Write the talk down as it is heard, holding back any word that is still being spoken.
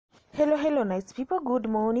Hello nice people, good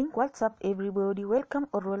morning. What's up everybody? Welcome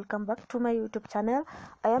back to my YouTube channel.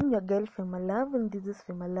 I am your girl Fema Love and this is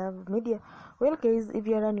Fema Love Media. Well guys, if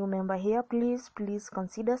you're a new member here, please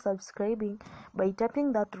consider subscribing by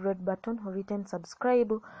tapping that red button written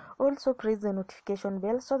subscribe. Also press the notification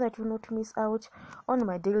bell so that you not miss out on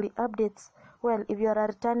my daily updates. Well, if you are a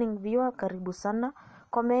returning viewer, karibu sana.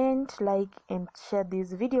 Comment, like and share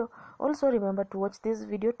this video. Also remember to watch this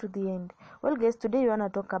video to the end. Well guys, today we wanna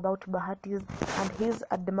talk about Bahati's and his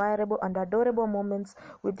admirable and adorable moments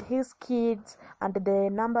with his kids and the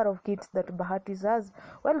number of kids that Bahati has.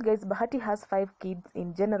 Well guys, Bahati has 5 kids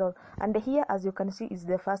in general, and here as you can see is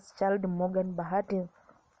the first child, Morgan Bahati.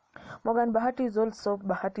 Morgan Bahati is also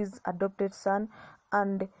Bahati's adopted son,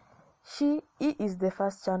 and he is the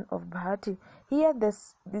first son of Bahati. Here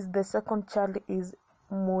this the second child is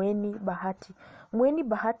Mueni Bahati. Mueni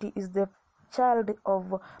Bahati is the child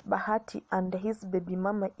of Bahati and his baby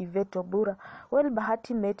mama Yvette Obura. Well,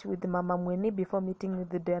 Bahati met with Mama Mueni before meeting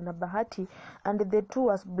with Diana Bahati, and the two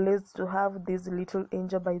was blessed to have this little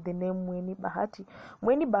angel by the name Mueni Bahati.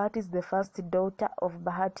 Mueni Bahati is the first daughter of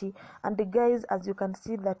Bahati, and the guys, as you can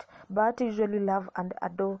see, that Bahati usually love and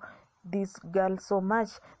adore this girl so much.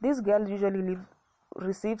 This girl usually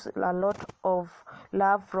receives a lot of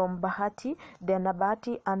love from Bahati, Diana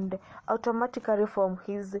Bahati, and automatically from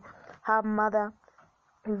her mother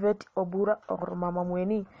Yvette Obura or Mama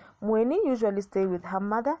Mueni. Mueni usually stay with her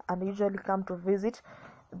mother and usually come to visit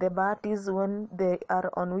the Bahatis when they are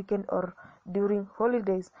on weekend or during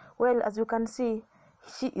holidays. Well, as you can see,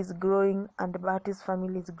 she is growing and Bahati's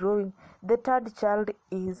family is growing. The third child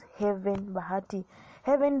is Heaven Bahati.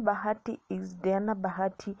 Heaven Bahati is Diana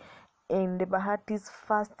Bahati and Bahati's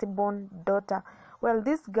firstborn daughter. Well,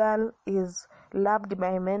 this girl is loved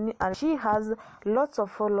by many and she has lots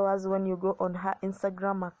of followers when you go on her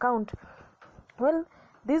Instagram account. Well,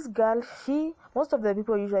 this girl, most of the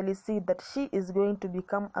people usually see that she is going to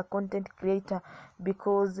become a content creator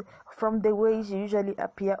because from the way she usually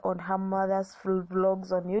appear on her mother's full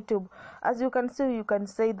vlogs on YouTube. As you can see, you can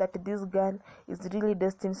say that this girl is really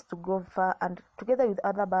destined to go far, and together with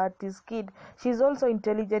other Bahati's kid, she is also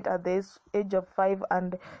intelligent at the age of 5,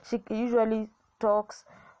 and she usually talks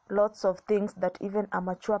lots of things that even a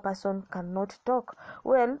mature person cannot talk.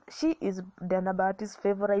 Well, she is Diana Bahati's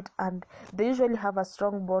favorite, and they usually have a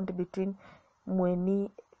strong bond between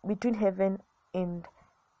Heaven and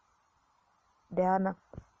Diana.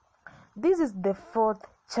 This is the fourth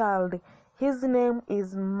child. His name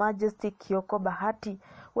is Majesty Kyoko Bahati.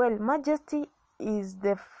 Well, Majesty is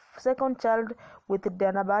the second child with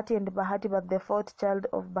Diana Bahati and Bahati, but the fourth child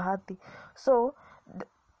of Bahati. So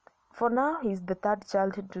for now, he's the third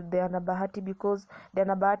child to Diana Bahati because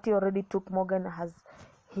Diana Bahati already took Morgan as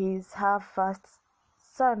her first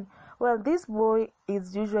son. Well, this boy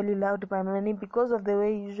is usually loved by many because of the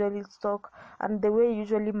way he usually talk and the way he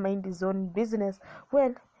usually mind his own business.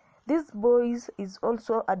 Well, this boy is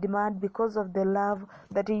also admired because of the love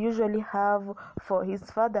that he usually have for his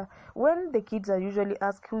father. When the kids are usually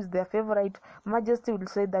asked who is their favorite, Majesty will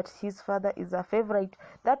say that his father is a favorite.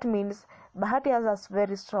 That means Bahati has a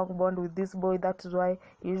very strong bond with this boy. That is why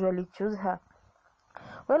he usually choose her.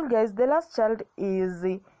 Well guys, the last child is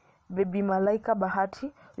Baby Malaika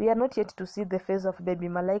Bahati. We are not yet to see the face of Baby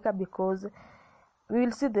Malaika because we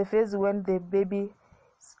will see the face when the baby's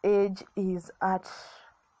age is at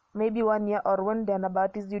maybe 1 year or when Diana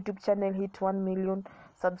Bahati's YouTube channel hit 1 million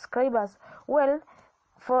subscribers. Well,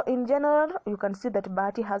 for in general, you can see that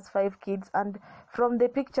Bahati has 5 kids, and from the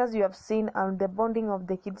pictures you have seen and the bonding of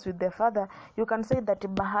the kids with their father, you can say that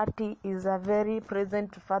Bahati is a very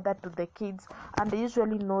present father to the kids and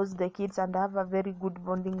usually knows the kids and have a very good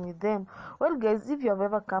bonding with them. Well guys, if you have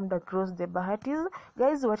ever come across the Bahatis,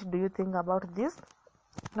 guys, what do you think about this?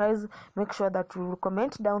 Guys, make sure that you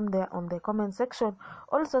comment down there on the comment section.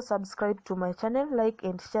 Also subscribe to my channel, like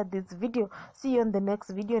and share this video. See you on the next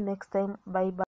video next time. Bye bye.